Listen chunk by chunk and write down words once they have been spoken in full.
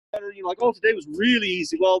better. You're like, oh, today was really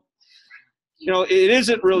easy. Well, you know, it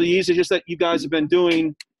isn't really easy, just that you guys have been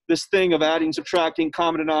doing this thing of adding, subtracting,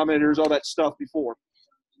 common denominators, all that stuff before.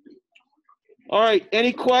 All right,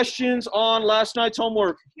 any questions on last night's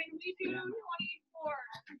homework? Can we do 24?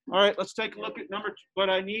 All right, let's take a look at number, but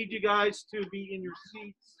I need you guys to be in your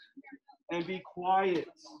seats and be quiet.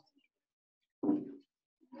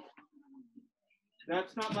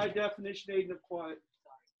 That's not my definition, Aiden, of quiet.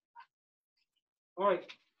 All right,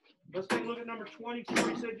 let's take a look at number 24,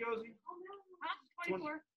 you said, Josie?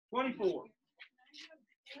 24. 24.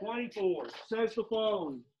 24 says the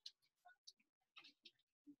following.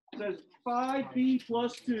 It says 5b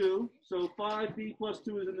plus 2, so 5b plus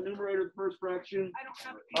 2 is in the numerator of the first fraction,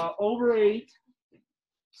 over 8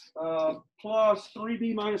 plus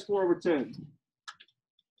 3b minus 4 over 10.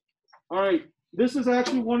 All right, this is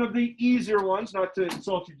actually one of the easier ones, not to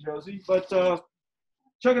insult you, Josie, but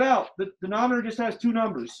check it out. The denominator just has two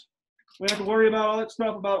numbers. We have to worry about all that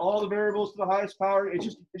stuff, about all the variables to the highest power. It's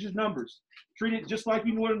just numbers. Treat it just like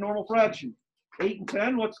you would a normal fraction. 8 and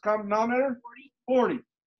 10, what's the common denominator? 40.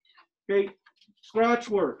 Okay, scratch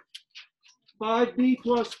work. 5b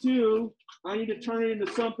plus 2, I need to turn it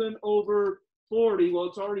into something over 40. Well,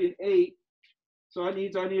 it's already an 8. So I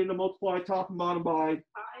need to multiply top and bottom by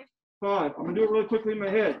 5. I'm going to do it really quickly in my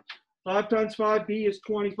head. 5 times 5b is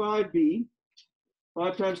 25b.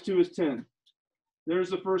 5 times 2 is 10. There's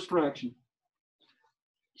the first fraction.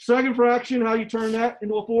 Second fraction, how you turn that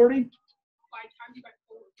into a 40?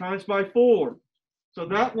 Times by 4. So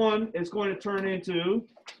that one is going to turn into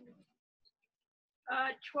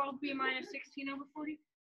 12b minus 16 over 40.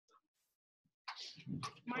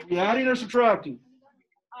 Are we adding or subtracting?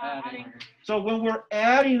 Adding. So when we're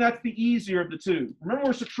adding, that's the easier of the two. Remember,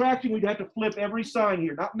 we're subtracting, we'd have to flip every sign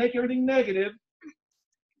here, not make everything negative,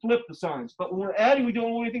 flip the signs. But when we're adding, we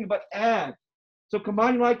don't do anything but add. So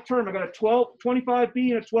combining like term, I got a 25b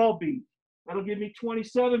and a 12b. That'll give me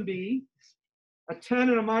 27b. A 10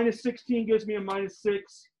 and a minus 16 gives me a minus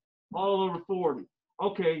 6 all over 40.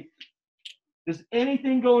 Okay. Does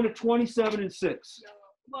anything go into 27 and 6?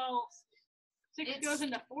 Well, 6 goes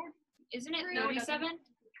into 4. Isn't it 37?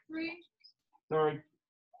 3. Sorry.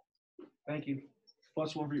 Thank you.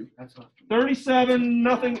 Plus 1 for you. That's fine. 37,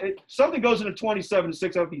 nothing. Something goes into 27 and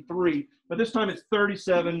 6. That would be 3. But this time it's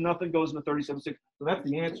 37. Nothing goes into 37 and 6. So that's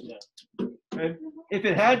the answer. Okay. If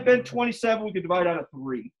it had been 27, we could divide out of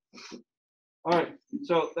 3. All right.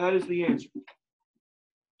 So that is the answer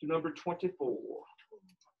to number 24.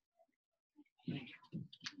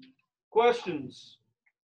 Questions?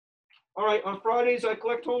 All right, on Fridays I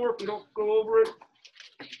collect homework. We don't go over it.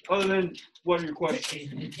 Other than, what are your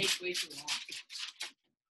questions? It takes way too long.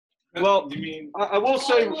 Well, I will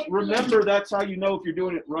say, remember, that's how you know if you're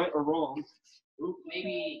doing it right or wrong.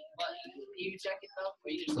 Maybe, but you check it though? Or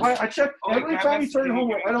you just I check every time you turn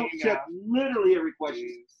homework. I don't check literally every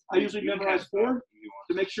question. I usually memorize 4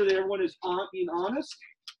 to make sure that everyone is being honest.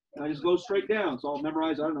 And I just go straight down. So I'll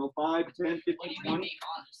memorize, I don't know, 5, 10, 15, what do you 20. mean being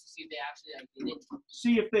honest? See if they actually did it.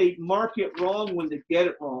 See if they mark it wrong when they get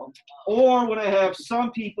it wrong. Or when I have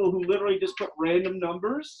some people who literally just put random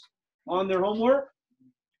numbers on their homework.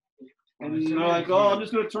 And they're like, oh, I'm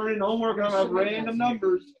just going to turn in homework and I'll have random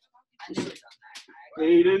numbers. I never done that.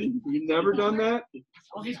 Aiden, you never done that?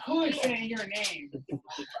 Well, he's cool as saying your name.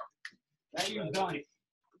 That you've done it.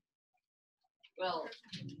 Well,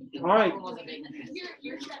 All right.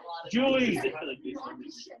 You're Julie,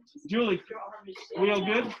 we all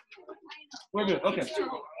good? We're good, okay.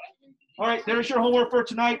 All right, there's your homework for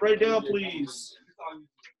tonight. Write it down, please.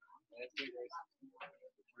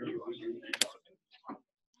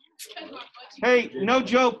 Hey, no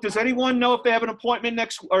joke. Does anyone know if they have an appointment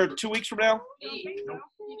next or 2 weeks from now? I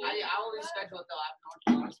will reschedule it though.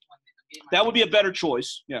 I have no choice. That would be a better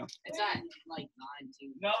choice. Yeah. It's at like 9 to.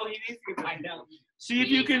 No, he needs to get back down. See if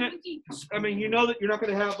you can. I mean, you know that you're not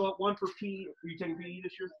going to have one for PE. Are you taking PE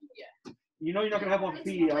this year? Yeah. You know you're not going to have one for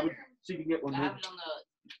PE. I would see if you can get one. I have it on the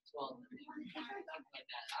 12th. Like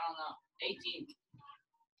that. I don't know. 18th.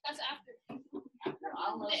 That's after. I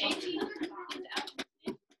don't know. The 18th.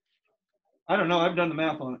 I don't know. I've done the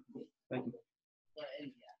math on it. Thank you.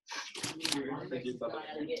 But,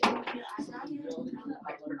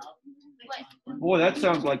 Boy, that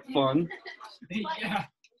sounds like fun. Yeah.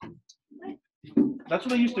 That's what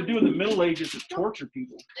they used to do in the Middle Ages to torture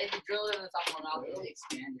people. They drill it in the top of my mouth with the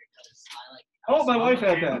expander because I like. Oh, my wife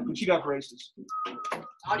had that when she got braces. I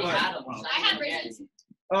already had them. I had braces.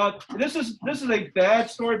 This is a bad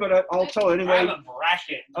story, but I'll tell it I anyway. have a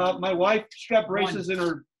bracket. My wife, she got braces in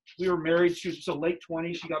her. We were married. She was so late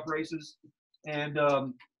 20s. She got braces, and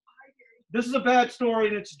this is a bad story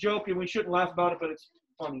and it's a joke and we shouldn't laugh about it, but it's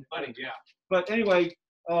funny. Funny, yeah. But anyway,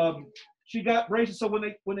 she got braces. So when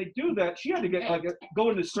they do that, she had to get go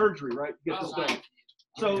into surgery, right, to get this done.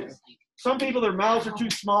 So some people, their mouths are too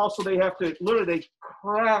small, so they have to literally they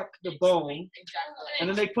crack the bone, and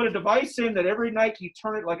then they put a device in that every night you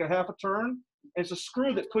turn it like a half a turn. And it's a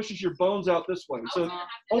screw that pushes your bones out this way, so it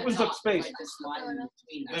opens up space.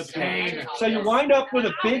 The pain. So you wind up with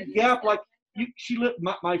a big gap, like she lit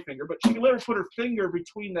my finger, but she literally put her finger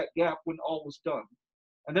between that gap when all was done.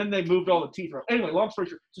 And then they moved all the teeth out. Anyway, long story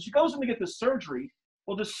short, so she goes in to get this surgery.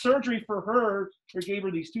 Well, this surgery for her, they gave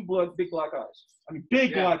her these two big black eyes. I mean,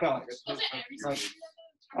 big black eyes. Right.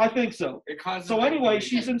 I think so. So anyway,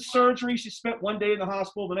 she's in surgery. She spent one day in the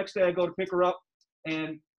hospital. The next day I go to pick her up,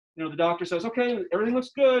 and you know, the doctor says, okay, everything looks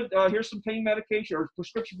good. Here's some pain medication or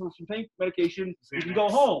prescription for some pain medication. You can go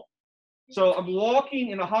home. So I'm walking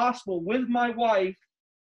in a hospital with my wife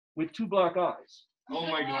with two black eyes. Oh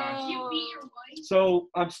my gosh. You beat your wife? So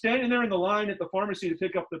I'm standing there in the line at the pharmacy to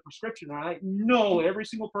pick up the prescription. And I know every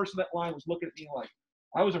single person in that line was looking at me like,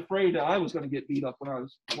 I was afraid that I was going to get beat up when I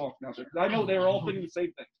was walking out there. Because I know they were all thinking the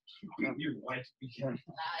same thing. Your wife.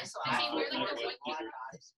 I wear like a white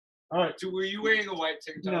eyes. All right. So were you wearing a white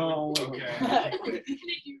tank top? No. Okay.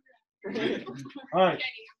 All right.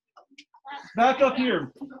 Back up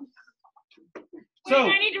here. So,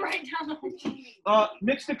 Wait, I need to write down the whole thing.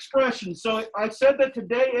 mixed expressions. So I said that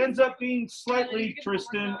today ends up being slightly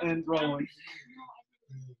Tristan and Rowan.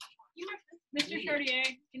 Mr. Chartier,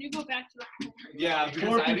 can you go back to the Yeah. because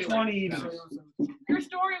 4 I through didn't 20 even. Your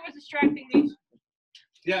story was distracting me.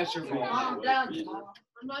 Yeah, sure. I'm not Jamal.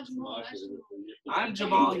 I'm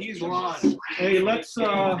Jamal. He's Ron. Hey, let's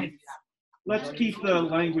keep the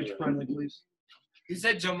language friendly, please. He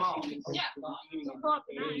said Jamal. Yeah.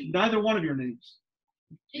 Neither one of your names.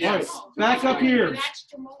 Yes. All right, back up here. That's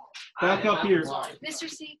Jamal. Back up here. Mr.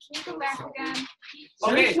 C, can you go back again?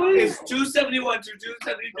 Okay, Seriously? it's 271 to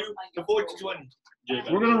 272 to 420.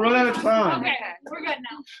 We're gonna run out of time. Okay, we're good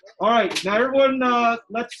now. All right, now everyone,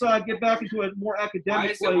 let's get back into a more Why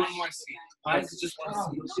academic is it place. one more seat? Why is it just one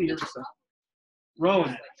seat? Let's see here in a second.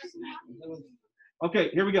 Rowan. Okay,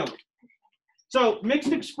 here we go. So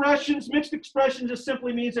mixed expressions just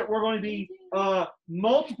simply means that we're going to be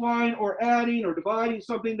multiplying or adding or dividing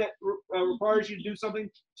something that requires you to do something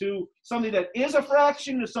to something that is a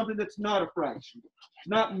fraction to something that's not a fraction.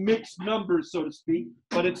 Not mixed numbers, so to speak,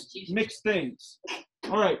 but it's mixed things.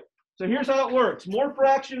 All right, so here's how it works. More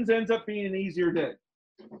fractions ends up being an easier day.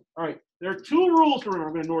 All right, there are two rules to remember.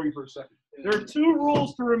 I'm going to ignore you for a second. There are two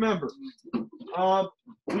rules to remember.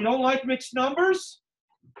 We don't like mixed numbers.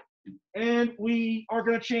 And we are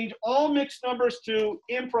going to change all mixed numbers to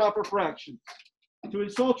improper fractions. To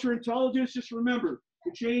insult your intelligence, just remember,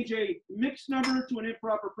 to change a mixed number to an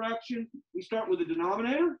improper fraction, we start with the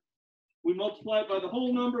denominator. We multiply it by the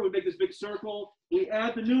whole number. We make this big circle. We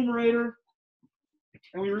add the numerator,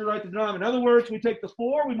 and we rewrite the denominator. In other words, we take the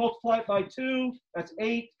 4, we multiply it by 2. That's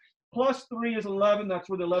 8. Plus 3 is 11. That's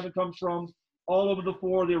where the 11 comes from. All over the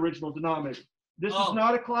 4, the original denominator. This is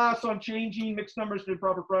not a class on changing mixed numbers to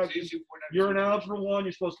improper fractions. You're in Algebra 1.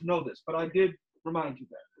 You're supposed to know this, but I did remind you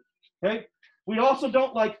that. Okay? We also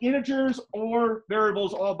don't like integers or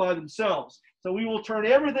variables all by themselves. So we will turn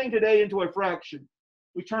everything today into a fraction.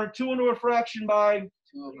 We turn 2 into a fraction by 2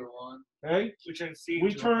 over 1. Okay? We turn C We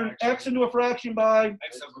into a turn fraction. x into a fraction by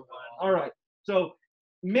X over 1. all right. So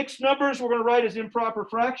mixed numbers we're going to write as improper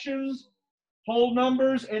fractions. Whole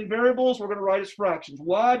numbers and variables we're going to write as fractions.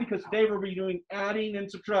 Why? Because today we'll be doing adding and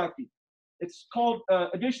subtracting. It's called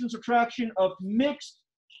addition and subtraction of mixed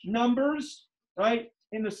numbers, right?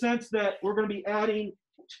 In the sense that we're going to be adding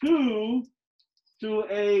 2 to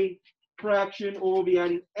a fraction, or we'll be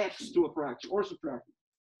adding x to a fraction, or subtracting.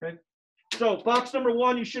 Okay? So box number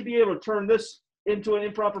 1, you should be able to turn this into an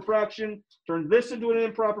improper fraction, turn this into an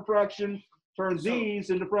improper fraction, turn these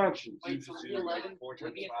into fractions. Wait, so the 11 would the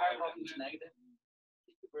entire part be negative?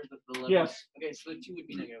 Or the 11? Yes. Okay, so the 2 would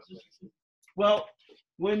be negative. Well,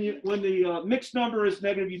 when the mixed number is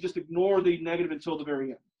negative, you just ignore the negative until the very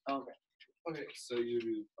end. Okay. Okay, so you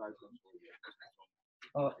do 5 plus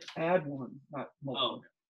 4. Add 1, not multiply. Oh.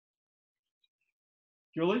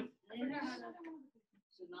 Julie?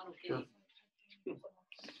 So not okay. Sure.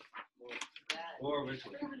 4 over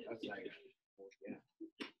 20. That's negative. Yeah.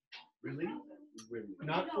 Really?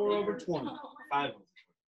 Not 4 over 20. 5 over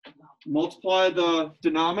 20. Multiply the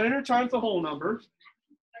denominator times the whole number.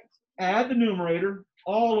 Add the numerator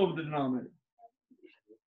all over the denominator.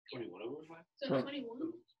 21 over 5? So Correct.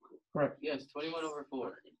 21. Correct. Yes, 21 over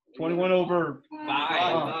 4. 21 over.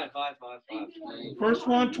 5. First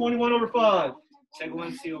one, 21 over 5. Second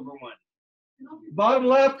one, C over 1. Bottom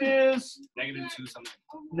left is -2 something.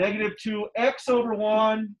 negative 2x over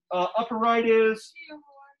 1. Upper right is,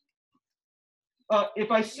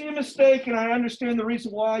 if I see a mistake and I understand the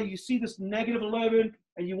reason why, you see this negative 11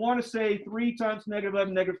 and you want to say 3 times negative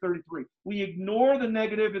 11, negative 33. We ignore the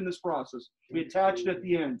negative in this process. We attach it at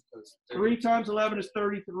the end. 3 times 11 is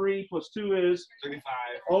 33 plus 2 is 35.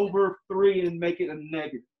 over 3 and make it a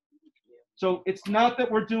negative. So it's not that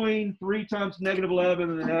we're doing 3 times negative 11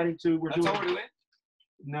 and then adding 2. We're That's doing, all we're doing?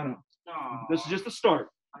 no. No. This is just the start.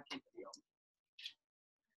 I can't feel.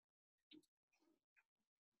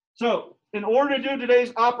 So in order to do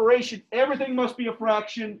today's operation, everything must be a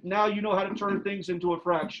fraction. Now you know how to turn things into a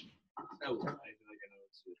fraction. Oh, I feel like I know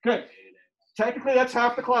it's Okay. Technically, that's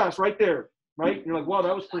half the class right there, right? You're like, wow,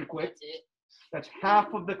 that was pretty quick. That's it. That's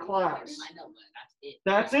half of the class. I know, but that's it.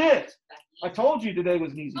 That's it. I told you today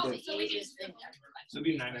was an easy It's day. the easiest thing ever. So it'd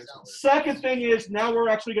be 9x. Second thing is now we're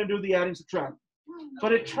actually going to do the adding subtracting.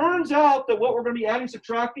 But it turns out that what we're going to be adding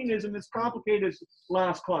subtracting isn't as complicated as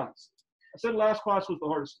last class. I said last class was the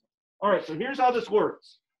hardest. All right, so here's how this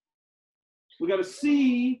works. We got a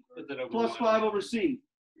C plus 5 over C.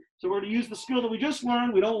 So we're going to use the skill that we just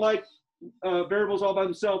learned. We don't like variables all by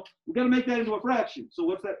themselves. We've got to make that into a fraction. So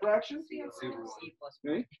what's that fraction? C plus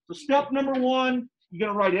Okay. So step number 1, you're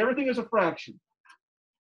going to write everything as a fraction.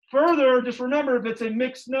 Further, just remember, if it's a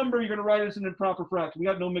mixed number, you're going to write it as an improper fraction. We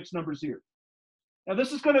got no mixed numbers here. Now,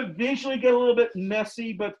 this is going to visually get a little bit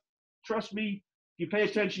messy, but trust me, if you pay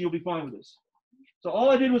attention, you'll be fine with this. So all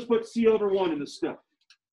I did was put C over 1 in this step.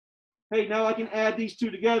 Hey, now I can add these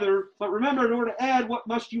two together, but remember, in order to add, what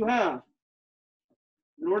must you have?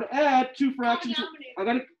 In order to add two fractions,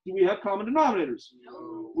 do we have common denominators?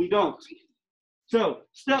 No. We don't. So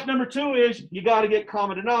step number 2 is you got to get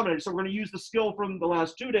common denominators. So we're going to use the skill from the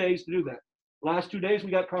last 2 days to do that. Last 2 days,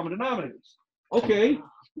 we got common denominators. Okay,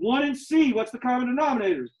 1 and C, what's the common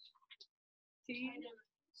denominator? C.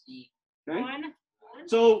 Okay. 1.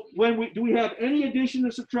 So when do we have any addition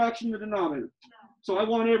or subtraction in the denominator? So I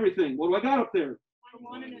want everything. What do I got up there?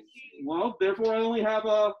 1 and a C. Well, therefore I only have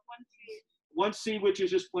a 1 1C, C. which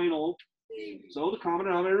is just plain old. C. So the common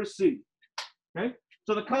denominator is C. Okay.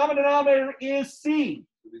 So the common denominator is C.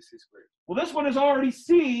 It'd be C squared. Well, this one is already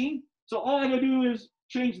C. So all I gotta do is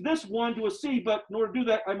change this one to a C. But in order to do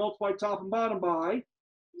that, I multiply top and bottom by.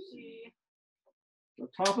 C. So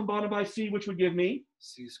top and bottom by C, which would give me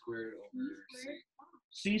C squared over C.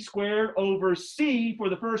 C squared over C for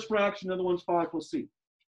the first fraction. The other one's 5 plus C.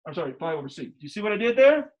 I'm sorry, 5 over C. Do you see what I did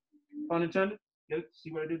there? Pun intended. Get it?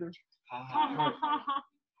 See what I did there? Ha ha.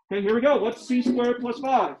 Okay, here we go. What's C squared plus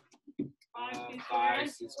 5? 5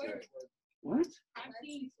 C squared. What?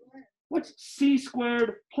 5C. What's C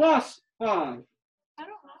squared plus 5? I don't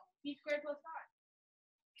know. C squared plus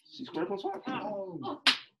 5. C squared plus 5. Oh.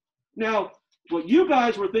 Now, what you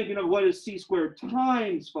guys were thinking of, what is C squared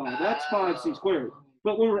times 5? That's 5C squared.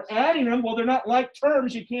 But when we're adding them, well, they're not like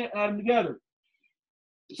terms. You can't add them together.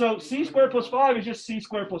 So C squared plus 5 is just C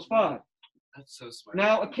squared plus 5. That's so smart.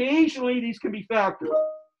 Now, occasionally, these can be factored,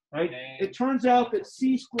 right? Okay. It turns out that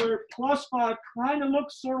C squared plus 5 kind of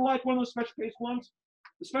looks sort of like one of those special case ones.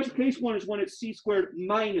 The special case one is when it's C squared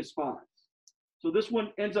minus 5. So this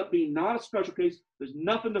one ends up being not a special case. There's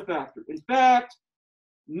nothing to factor. In fact,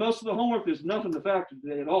 most of the homework, there's nothing to factor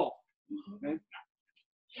today at all. Okay?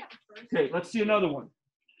 Okay, let's see another one.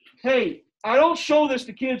 Hey, I don't show this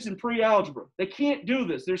to kids in pre-algebra. They can't do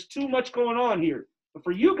this. There's too much going on here. But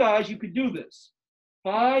for you guys, you could do this.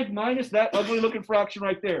 5 minus that ugly-looking fraction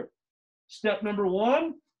right there. Step number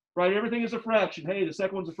 1, write everything as a fraction. Hey, the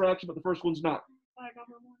second one's a fraction, but the first one's not.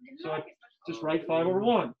 So I just write 5 over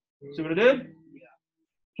 1. See what I did?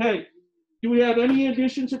 Okay. Do we have any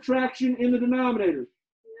addition, subtraction in the denominator?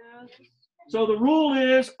 Yes. So the rule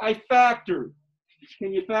is I factor.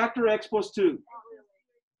 Can you factor x plus 2?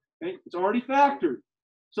 Okay, it's already factored.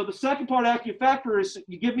 So the second part after you factor is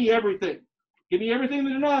you give me everything. Give me everything in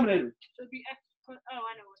the denominator. So it'd be x plus, oh, I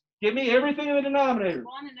know what. Give me everything in the denominator.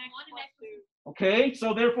 1 and x plus 2. Okay,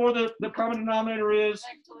 so therefore the common denominator is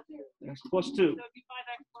X plus 2. x plus 2. So it'd be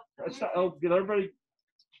 5x plus 2. I'll get everybody,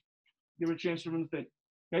 give it a chance to run the thing.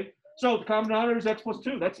 Okay, so the common denominator is x plus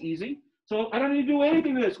 2. That's easy. So I don't need to do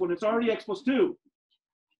anything to this when it's already x plus 2.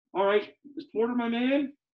 All right, is Porter my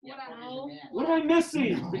man? Yeah, No. What am I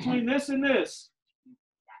missing between this and this?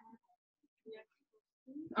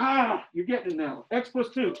 Ah, you're getting it now. X plus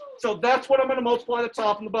 2. So that's what I'm going to multiply the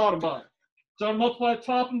top and the bottom by. So I'm going to multiply the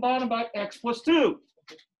top and bottom by x plus 2.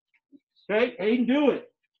 Okay, Aiden, do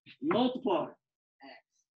it. Multiply.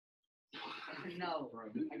 X. No,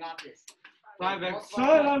 I got this. 5x.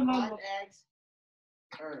 Son of a- 5x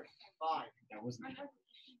or 5. That wasn't.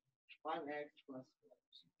 5x plus.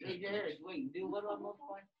 Wait, do what do I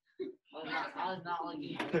multiply? I was not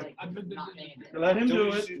looking at it, like, not paying attention. Let him do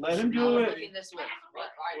it. Let him I do was it. looking this way.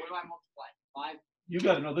 Alright, what do I multiply? 5. You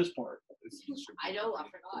got to know this part. I know, I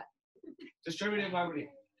forgot. Distributed by what?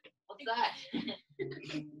 What's that?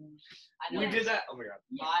 I know. We did that. Oh my god.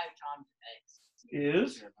 5 times x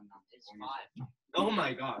Is is 5. Oh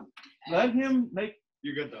my god. let him make.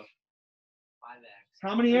 You're good though. 5x.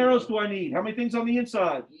 How many arrows do I need? How many things on the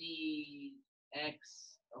inside? You need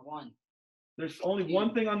x or 1. There's only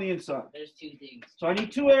one thing on the inside. There's 2 things. So I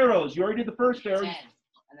need 2 arrows. You already did the first 10. arrow.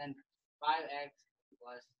 And then 5x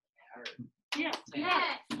plus or Yeah.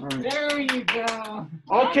 10. All right. There you go.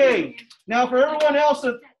 Okay. Now for everyone else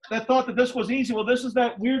that thought that this was easy, well, this is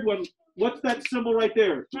that weird one. What's that symbol right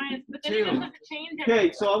there? Minus, but then it doesn't change it.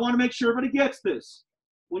 Okay, so I want to make sure everybody gets this.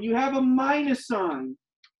 When you have a minus sign,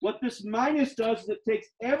 what this minus does is it takes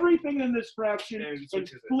everything in this fraction And and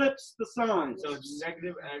switches it. flips the signs. So it's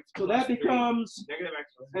negative x. So plus that 3. becomes, Negative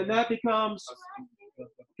x. Plus and 3. that becomes, Plus-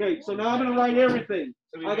 okay, so now I'm going to write everything.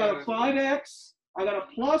 So we I got a have- 5x, I got a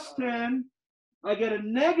plus 10, I get a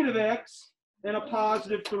negative x, and a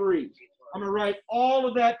positive 3. I'm going to write all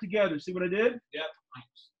of that together. See what I did?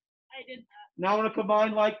 I did that. Now I'm going to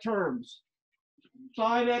combine like terms.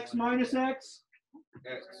 5x minus x,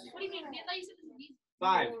 X. What do you mean? I thought you said this was easy.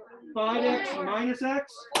 5. 5x minus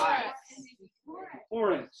x,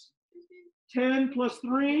 4x. 10 plus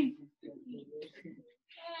 3.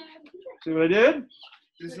 See what I did?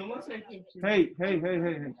 Did someone say? Hey.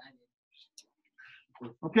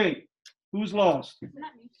 Okay, who's lost?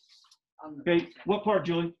 Not me. Okay, what part,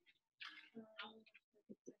 Julie?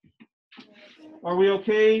 Are we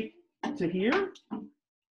okay to here?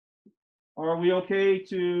 Or are we okay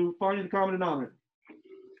to finding the common denominator?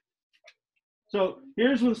 So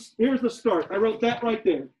here's the start. I wrote that right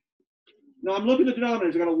there. Now I'm looking at the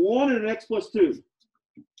denominators. I got a 1 and an x plus 2.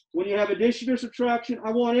 When you have addition or subtraction,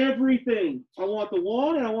 I want everything. I want the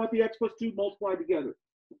 1 and I want the x plus 2 multiplied together.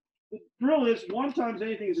 The drill is 1 times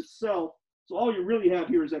anything is itself. So all you really have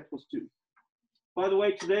here is x plus 2. By the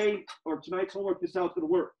way, today or tonight's homework, this is how it's going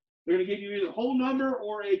to work. They're going to give you either a whole number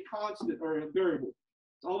or a constant or a variable.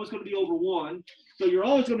 It's always going to be over 1. So you're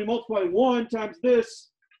always going to be multiplying 1 times this.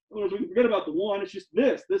 In other words, we can forget about the 1. It's just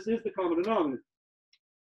this. This is the common denominator.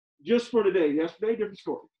 Just for today. Yesterday, different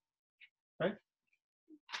story. Okay?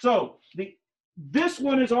 So this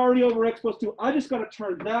one is already over x plus 2. I just got to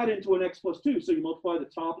turn that into an x plus 2. So you multiply the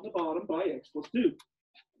top and the bottom by x plus 2.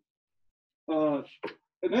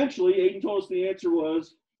 Eventually, Aiden told us the answer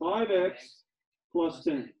was 5x plus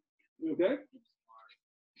 10. Okay?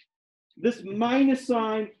 This minus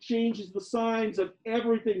sign changes the signs of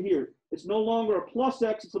everything here. It's no longer a plus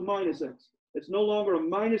x, it's a minus x. It's no longer a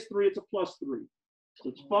minus 3, it's a plus 3. So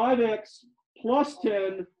it's 5x plus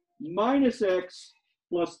 10 minus x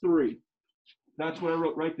plus 3. That's what I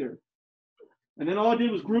wrote right there. And then all I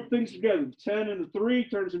did was group things together. The 10 and the 3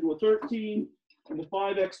 turns into a 13, and the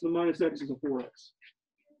 5x and the minus x is a 4x.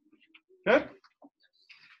 Okay?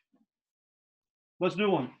 Let's do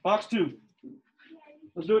one. Box 2.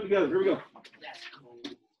 Let's do it together. Here we go.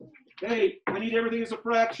 Hey, I need everything as a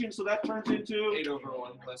fraction, so that turns into 8 over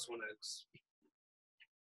 1 plus 1x.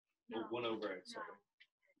 Or 1 over x.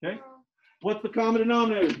 Sorry. okay. What's the common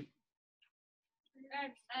denominator?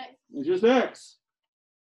 X. It's just x.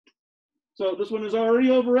 So this one is already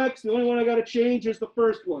over x. The only one I got to change is the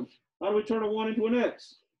first one. How do we turn a 1 into an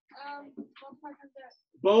x?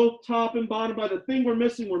 Both top and bottom by the thing we're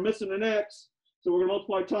missing an x. So we're going to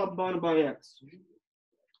multiply top and bottom by x.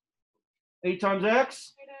 8 times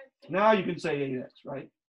x. Now you can say 8x, right?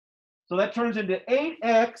 So that turns into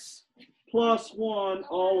 8x plus 1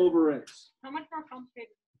 all over x. How much more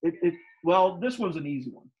complicated? Well, this one's an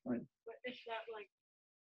easy one, right? But it's that like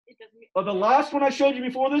it doesn't. The last one I showed you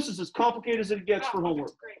before this is as complicated as it gets for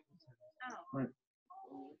homework. Great. Oh. Right.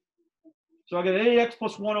 So I got 8x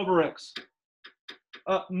plus 1 over x.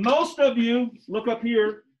 Most of you, look up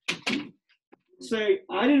here, say,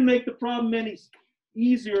 I didn't make the problem any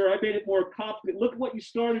easier. I made it more complicated. Look at what you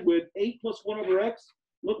started with, 8 plus 1 over x.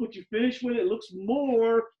 Look what you finished with. It looks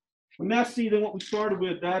more messy than what we started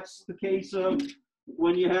with. That's the case of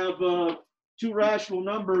when you have 2 rational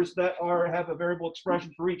numbers that have a variable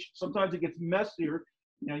expression for each. Sometimes it gets messier.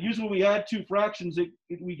 You know, usually when we add 2 fractions,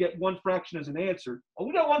 we get 1 fraction as an answer. Well,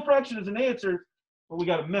 we got 1 fraction as an answer, but we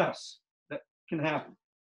got a mess. That can happen.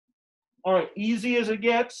 All right, easy as it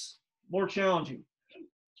gets, more challenging.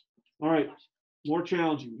 All right, more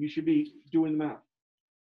challenging. You should be doing the math.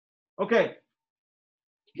 Okay,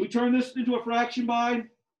 we turn this into a fraction by,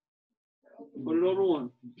 put it over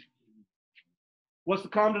 1. What's the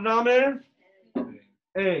common denominator?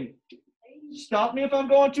 A. Stop me if I'm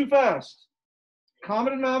going too fast.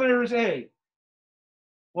 Common denominator is A.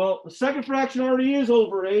 Well, the second fraction already is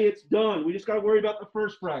over A. It's done. We just got to worry about the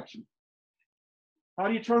first fraction. How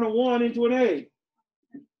do you turn a 1 into an A?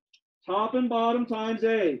 Top and bottom times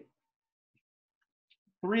A.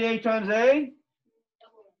 3A times A?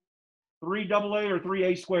 3AA or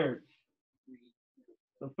 3A squared?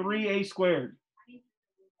 So 3A squared.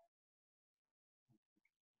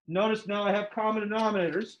 Notice now I have common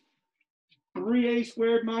denominators. 3A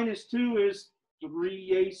squared minus 2 is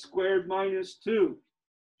 3A squared minus 2.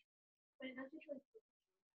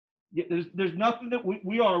 Yeah, there's nothing that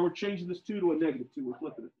we're changing this 2 to a negative 2. We're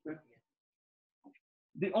flipping it. Okay?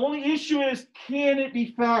 The only issue is, can it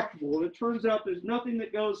be factorable? And it turns out there's nothing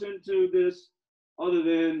that goes into this other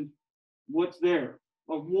than what's there.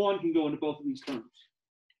 A 1 can go into both of these terms.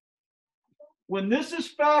 When this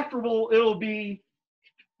is factorable, it'll be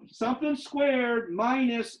something squared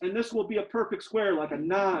minus, and this will be a perfect square, like a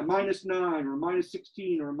 9, minus 9, or minus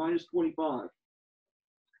 16, or minus 25.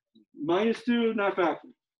 Minus 2, not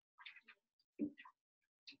factorable.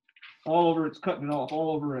 All over, it's cutting it off,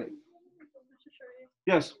 all over A.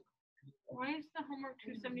 Yes? Why is the homework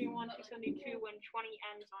 271, 272 when 20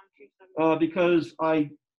 ends on 271? Because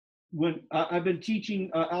I've been teaching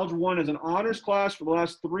Algebra 1 as an honors class for the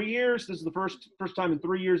last 3 years. This is the first time in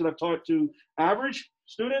 3 years that I've taught it to average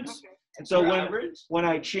students. Okay. And so when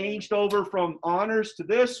I changed over from honors to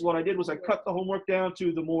this, what I did was I cut the homework down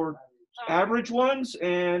to the more average ones,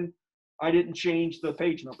 and I didn't change the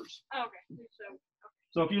page numbers. Oh, okay.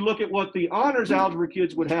 So if you look at what the honors algebra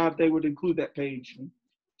kids would have, they would include that page.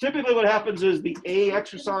 Typically what happens is the A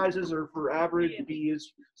exercises are for average, B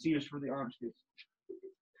is, C is for the honors kids.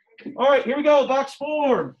 All right, here we go, box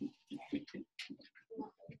 4.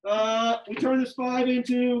 We turn this 5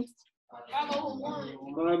 into 5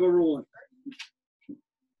 over 1.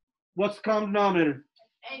 What's the common denominator?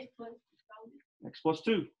 X plus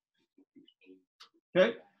 2.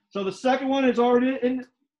 Okay, so the second one is already in,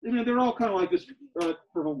 they're all kind of like this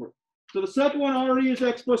for homework. So the second one already is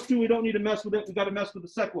X plus 2. We don't need to mess with it. We've got to mess with the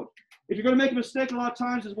second one. If you're going to make a mistake a lot of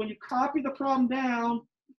times is when you copy the problem down,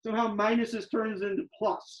 somehow minuses turns into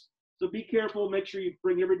plus. So be careful. Make sure you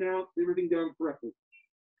bring everything down correctly.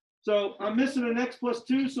 So I'm missing an X plus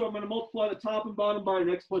 2, so I'm going to multiply the top and bottom by an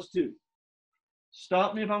X plus 2.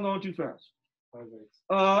 Stop me if I'm going too fast.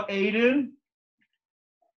 Aiden.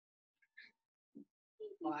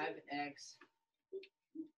 5x.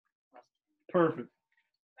 Perfect.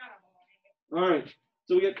 All right.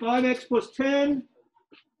 So we get 5x plus 10.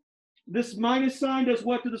 This minus sign does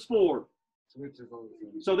what to this 4?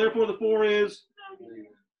 So therefore the 4 is,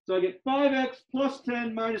 so I get 5x plus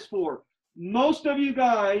 10 minus 4. Most of you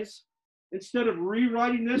guys, instead of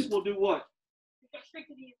rewriting this, will do what?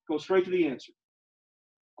 Go straight to the answer.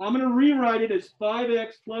 I'm going to rewrite it as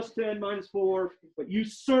 5x plus 10 minus 4, but you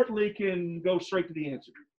certainly can go straight to the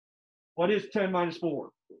answer. What is 10 minus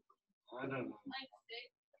 4? I don't know.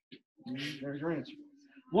 There's your answer.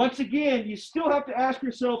 Once again, you still have to ask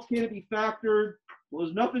yourself, can it be factored? Well,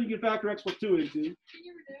 there's nothing you can factor x plus 2 into.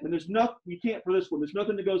 And there's nothing, you can't for this one. There's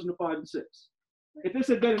nothing that goes into 5 and 6. If this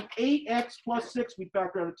had been an 8x plus 6, we'd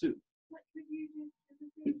factor out a 2.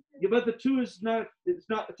 Yeah, but the 2 is not, it's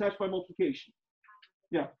not attached by multiplication.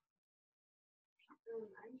 Yeah.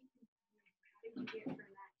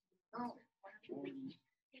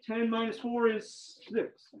 10 minus 4 is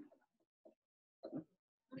 6.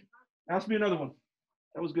 Ask me another one.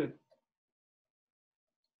 That was good.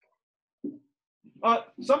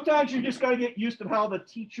 Sometimes you just got to get used to how the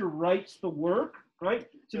teacher writes the work, right?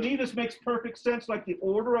 To me, this makes perfect sense, like the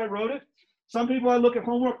order I wrote it. Some people, I look at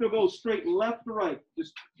homework, they'll go straight left to right.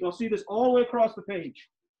 You'll see this all the way across the page.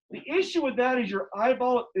 The issue with that is your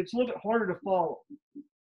eyeball, it's a little bit harder to follow.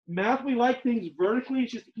 Math, we like things vertically.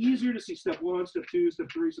 It's just easier to see step 1, step 2,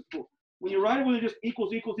 step 3, step 4. When you write it with it just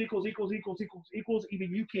equals, even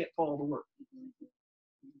you can't follow the work.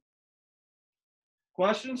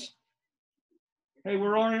 Questions? Hey,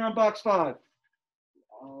 we're already on box 5.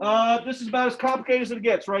 This is about as complicated as it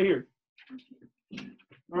gets right here.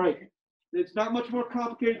 All right. It's not much more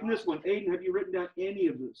complicated than this one. Aiden, have you written down any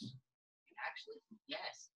of this? Actually,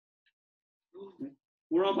 yes.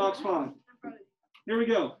 We're on box 5. Here we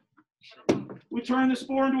go. We turn this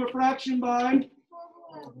 4 into a fraction by,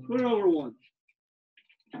 put it over 1.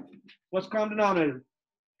 What's the common denominator?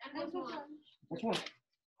 That's 1. Okay.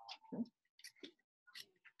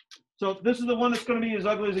 So this is the one that's going to be as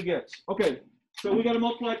ugly as it gets. Okay, so we got to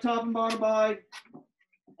multiply top and bottom by,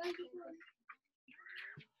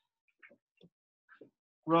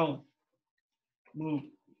 row, move.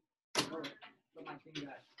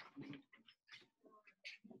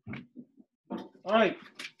 All right.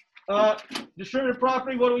 Distributive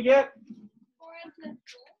property, what do we get?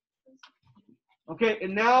 Okay,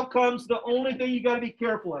 and now comes the only thing you got to be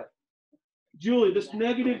careful at. Julie, this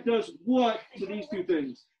negative does what to these two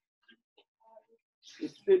things?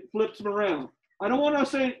 It flips them around. I don't want to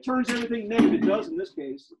say it turns everything negative. It does in this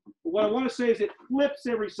case. But what I want to say is it flips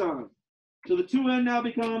every sign. So the 2n now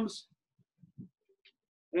becomes,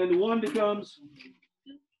 and the 1 becomes,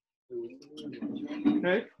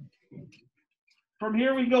 okay? From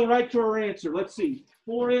here we go right to our answer. Let's see.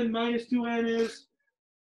 4n minus 2n is?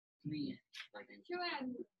 3n.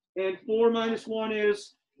 And 4 minus 1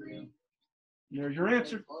 is? There's your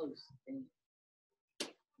answer.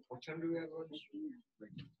 What time do we have lunch?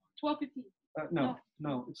 12:15.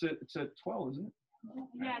 No, it's at 12, isn't it?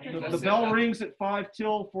 Yeah, it's The bell rings at 5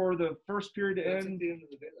 till for the first period to That's at end. the end of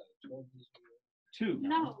the day, though. 2.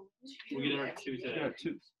 No. We get our 2 today. Yeah,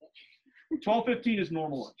 2. 12:15 is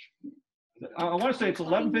normal lunch. I want to say it's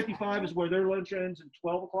 11:55 is where their lunch ends, and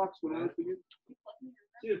 12 o'clock is when ours begins.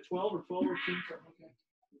 It's either 12 or 12 or 2, something like that.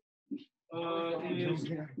 It is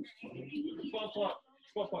 12 o'clock.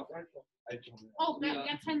 12 o'clock, right? Oh, we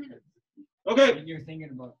got 10 minutes. Okay, When you're thinking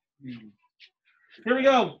about reading. here we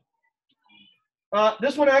go.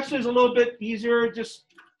 This one actually is a little bit easier. It just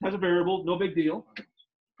has a variable, no big deal.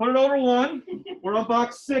 Put it over 1. We're on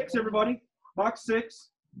box 6, everybody. Box 6.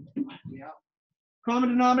 Yeah. Common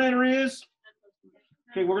denominator is?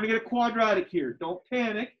 Okay, we're going to get a quadratic here. Don't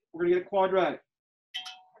panic. We're going to get a quadratic.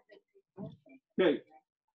 Okay.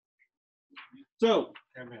 So,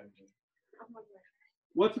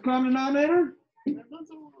 what's the common denominator?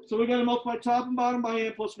 So we got to multiply top and bottom by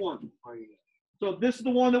n plus 1. So this is the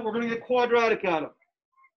one that we're going to get quadratic out of.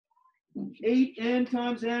 8n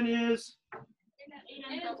times n is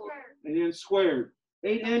 8n squared.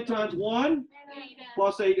 8n times 1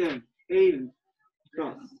 plus 8n. 8n.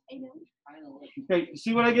 Okay, you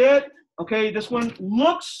see what I get? Okay, this one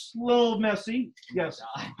looks a little messy. Yes.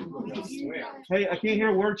 Hey, I can't hear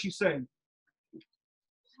a word she's saying.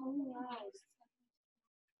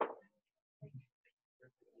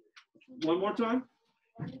 One more time.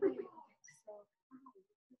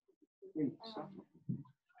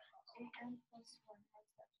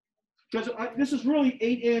 Because this is really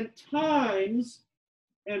 8n times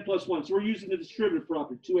n plus 1. So we're using the distributive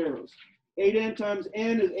property, 2 arrows. 8n times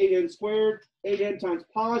n is 8n squared. 8n times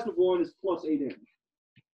positive 1 is plus 8n.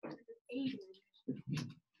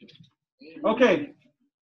 Okay.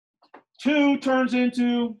 2 turns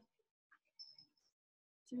into?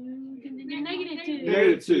 Negative 2.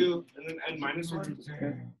 Negative 2. And then n minus 1.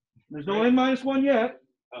 There's no n minus 1 yet.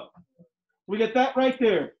 Oh. We get that right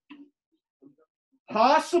there.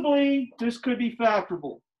 Possibly this could be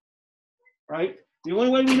factorable, right? The only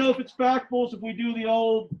way we know if it's factorable is if we do the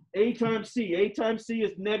old a times c. A times c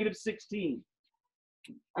is negative 16.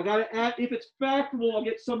 I got to add, if it's factorable, I'll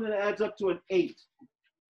get something that adds up to an 8.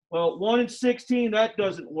 Well, 1 and 16, that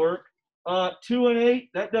doesn't work. 2 and 8,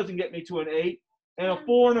 that doesn't get me to an 8. And a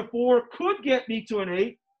 4 and a 4 could get me to an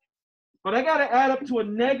 8. But I got to add up to a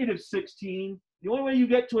negative 16. The only way you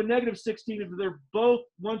get to a negative 16 is if they're both,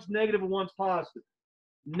 one's negative and one's positive.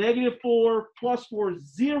 Negative 4 plus 4 is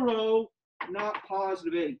 0, not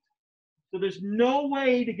positive 8. So there's no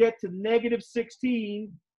way to get to negative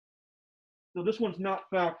 16. So this one's not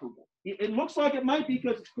factorable. It looks like it might be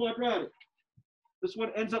because it's quadratic. This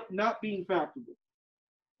one ends up not being factorable.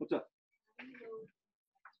 What's up?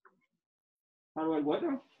 How do I what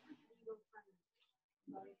now?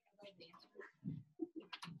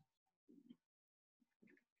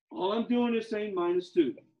 All I'm doing is saying minus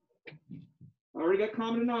 2. I already got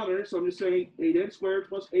common denominator, so I'm just saying 8n squared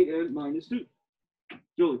plus 8n minus 2.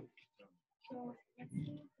 Julie.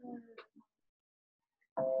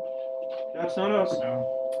 That's not us.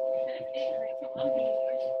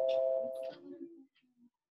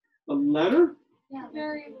 A letter?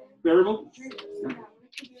 Variable?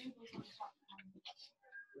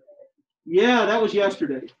 Yeah, that was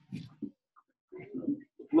yesterday.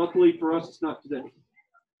 Luckily for us, it's not today.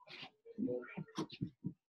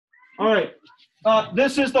 All right.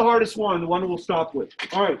 This is the hardest one, the one we'll stop with.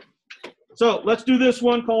 All right. So let's do this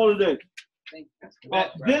one, call it a day.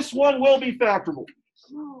 This one will be factorable.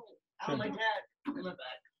 Oh my God.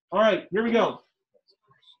 All right, here we go.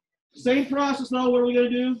 Same process now. What are we going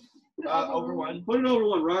to do? Over 1. Put it over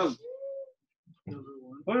 1, round.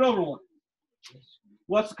 Put it over 1.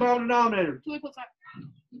 What's the common denominator? 2a plus 5.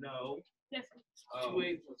 No. Yes.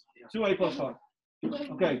 2a plus 2a plus 5.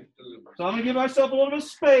 Okay, so I'm going to give myself a little bit of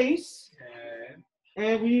space. Okay.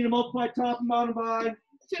 And we need to multiply top and bottom by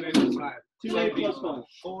 2a plus 5. 2a plus 5.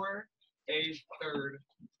 4a third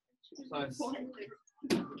plus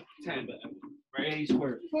 10. A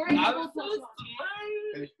squared. I was so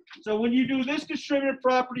smart. So when you do this distributive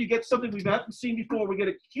property, you get something we haven't seen before. We get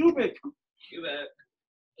a cubic.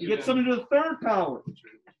 You get something to the third power.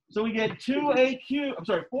 So we get 4a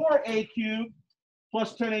cubed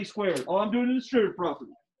plus 10a squared. All I'm doing is distributive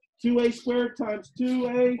property. 2a squared times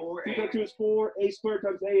 2a. 2 is 4. A squared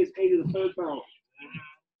times a is a to the third power.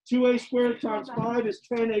 2a squared times 5 is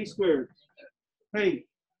 10a squared. Hey,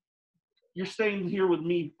 you're staying here with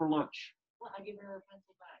me for lunch. Well, I give her a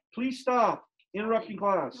pencil back. Please stop interrupting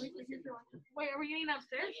class. Wait, are we getting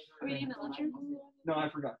upstairs? Are we getting at lunchroom? No, I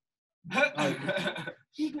forgot.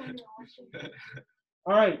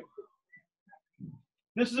 All right.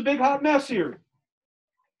 This is a big hot mess here.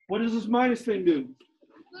 What does this minus thing do?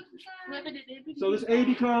 So this a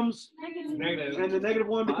becomes Negative. and the negative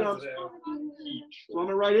 1 becomes. Positive. So I'm going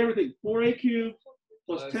to write everything. 4a cubed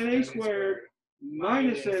plus 10a squared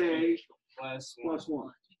minus a plus plus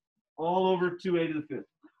 1. All over 2a to the 5th.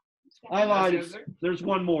 I lied. There's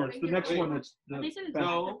one more. It's the next one that's the factor.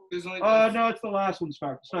 No, there's only. No, it's the last one's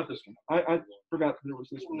factor. It's not this one. I forgot there was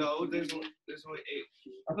this one. No, there's only 8.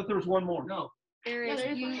 I thought there was one more. No. There is.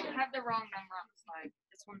 You have the wrong number on the slide.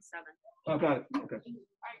 This one's 7. Oh, got it. Okay.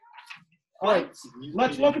 All right.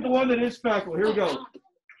 Let's look at the one that is factored. Here we go.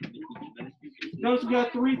 Notice we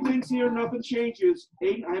got 3 things here. Nothing changes.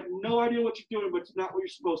 Aiden, I have no idea what you're doing, but it's not what you're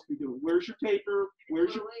supposed to be doing. Where's your paper?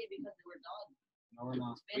 Where's your? Away because they were done. No, we're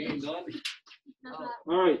not. We ain't done.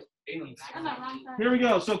 All right. On the wrong side. Here we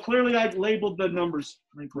go. So clearly I labeled the numbers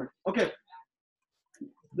incorrect. Okay.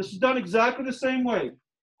 This is done exactly the same way.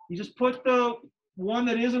 You just put the one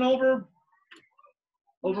that isn't over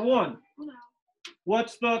 1.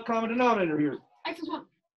 What's the common denominator here? X is 1.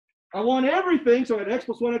 I want everything, so I had x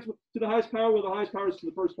plus 1, x to the highest power, where the highest power is to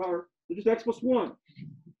the first power. So just x plus 1.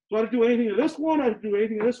 So I have to do anything to this one, I have to do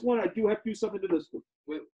anything to this one, I do have to do something to this one.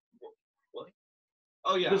 Wait, what?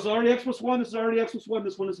 Oh, yeah. This is already x plus 1, this is already x plus 1,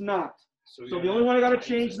 this one is not. So the only one I got to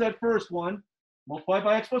change is that first one, multiplied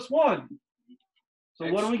by x plus 1. So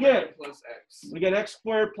what do we get? Plus x. We get x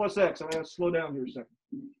squared plus x. I'm going to slow down here a second.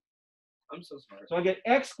 I'm so smart. So I get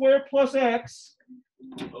x squared plus x,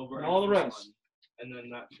 Over and all the x plus rest. 1. And then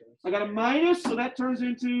that turns. I got a minus, so that turns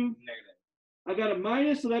into, Negative. I got a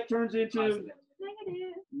minus, so that turns into Positive.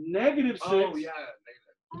 negative 6 Oh, yeah.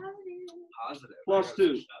 Negative. Positive. plus I got 2.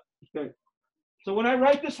 switched up. Okay. So when I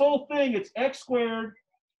write this whole thing, it's x squared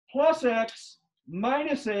plus x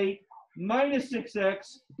minus 8 minus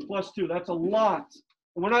 6x plus 2. That's a lot.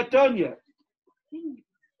 And we're not done yet.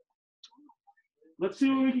 Let's see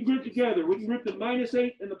what we can group together. We can group the minus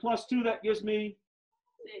 8 and the plus 2. That gives me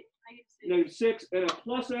negative 6 and a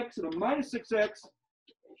plus x and a minus 6x,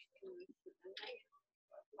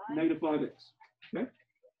 negative 5x. Okay.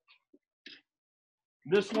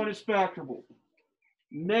 This one is factorable.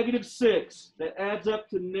 Negative 6, that adds up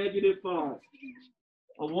to negative 5.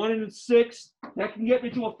 A 1 and a 6, that can get me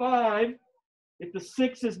to a 5 if the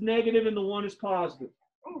 6 is negative and the 1 is positive.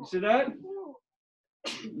 You see that?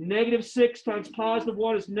 Negative 6 times positive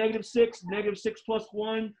 1 is negative 6. Negative 6 plus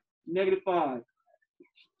 1, negative 5.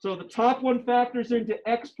 So the top one factors into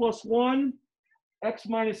x plus 1, x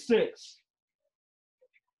minus 6.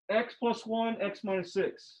 X plus 1, x minus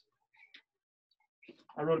 6.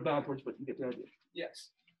 I wrote it backwards, but you get the idea.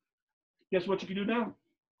 Yes. Guess what you can do now?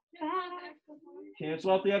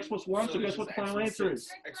 Cancel out the x plus 1, so guess what the final answer is?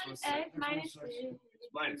 X plus X minus 6.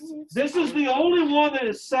 minus 6. This is the only one that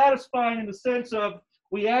is satisfying in the sense of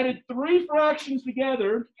we added 3 fractions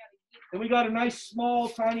together, and we got a nice, small,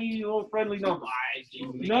 tiny, little friendly number.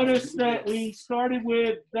 Notice that we started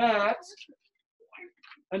with that,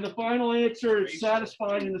 and the final answer is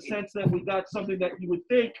satisfying in the sense that we got something that you would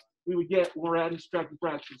think we would get when we're adding subtracting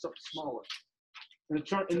fractions, something smaller. In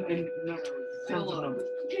terms of numbers.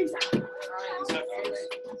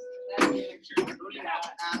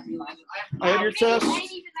 I have your test.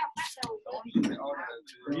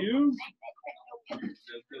 For you?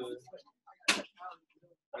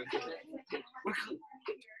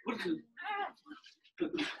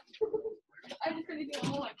 I'm just gonna do a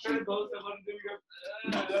whole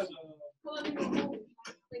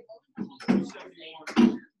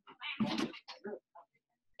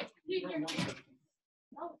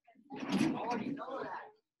I already know that.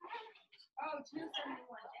 Oh,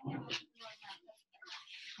 271.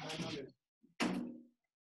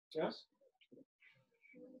 Yes?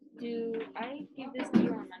 Do I give this to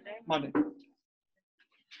you on Monday? Monday.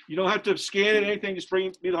 You don't have to scan it, anything, just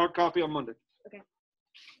bring me the hard copy on Monday. Okay.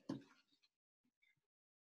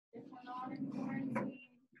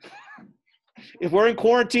 If we're in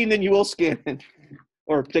quarantine, then you will scan it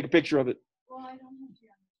or take a picture of it. Well, I don't have to.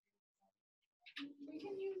 We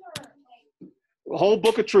can use our A whole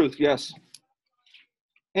book of truth, yes.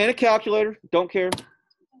 And a calculator. Don't care.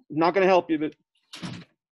 Not going to help you, but.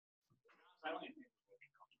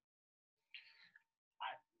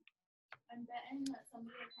 I'm betting that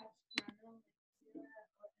somebody attached Randall, like Sarah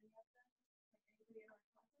or any of them, like anybody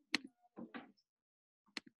in our class.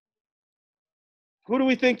 Who do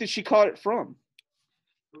we think that she caught it from?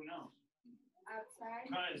 Who knows? Outside.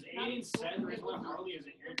 Because Aiden said the reason why Harley isn't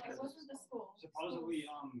here It because wasn't the school. supposedly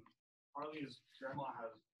Harley's grandma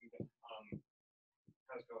has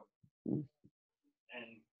COVID. And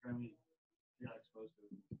apparently she got exposed to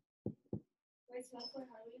it. Wait, so that's why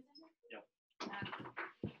Harley is in here? Yep.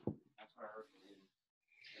 That's what I heard from Aiden.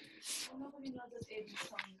 Well, nobody knows if Aiden's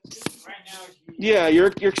telling the truth. Right now Yeah,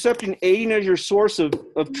 you're accepting Aiden as your source of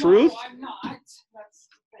truth? No, I'm not. That's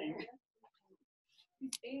fair.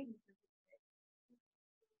 He's Aiden.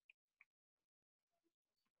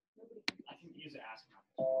 I think he's asking.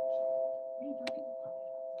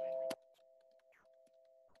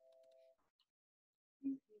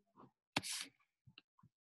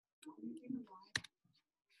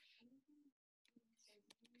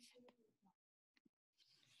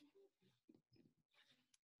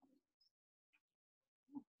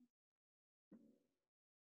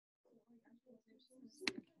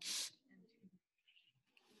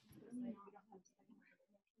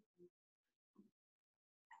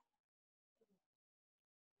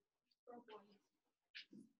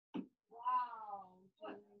 Wow. Wow.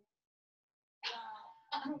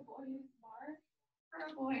 Boy, you smart. For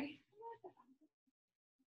a boy.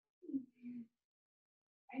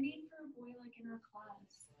 I need for a boy like in our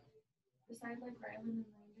class. Besides like Rylan and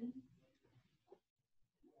Landon.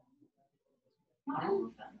 Not all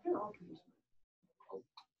of them.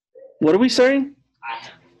 What are we saying? I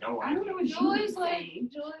have no I don't idea. know what Julie's like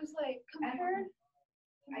comparing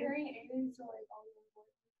Aiden to like all the other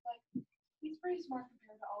boys. Like he's pretty smart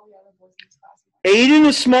compared to all the other boys in his class. Aiden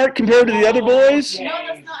is smart compared to the other boys? No,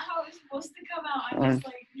 that's not how it's supposed to come out. I'm just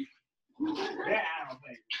like Yeah, I don't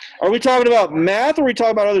think. Are we talking about math or are we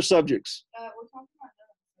talking about other subjects? we're talking about that.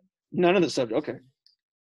 None of the subjects. Okay.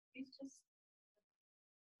 He's just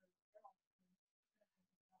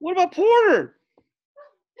What about Porter?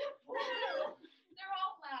 they're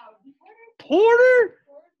all loud. Porter?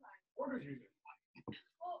 Order's usually.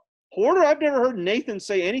 Porter, I've never heard Nathan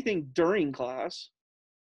say anything during class.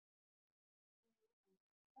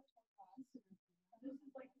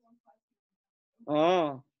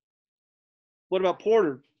 Oh. What about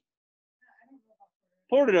Porter?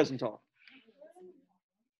 Porter doesn't talk.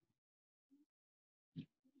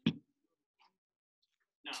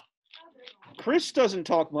 No. Chris doesn't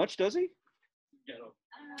talk much, does he? Ghetto.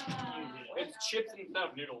 It's chips instead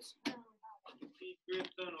of noodles.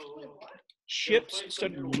 Chips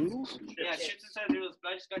instead of noodles? Yeah, chips instead of noodles,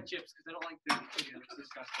 but I just got chips because I don't like noodles again. It's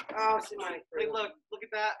disgusting. Oh, see my Like, look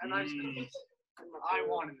at that, and I just, I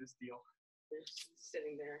wanted this deal. They're just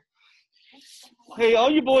sitting there. Hey, all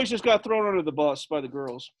you boys just got thrown under the bus by the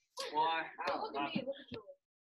girls. Why? Look at me. Look at Julie.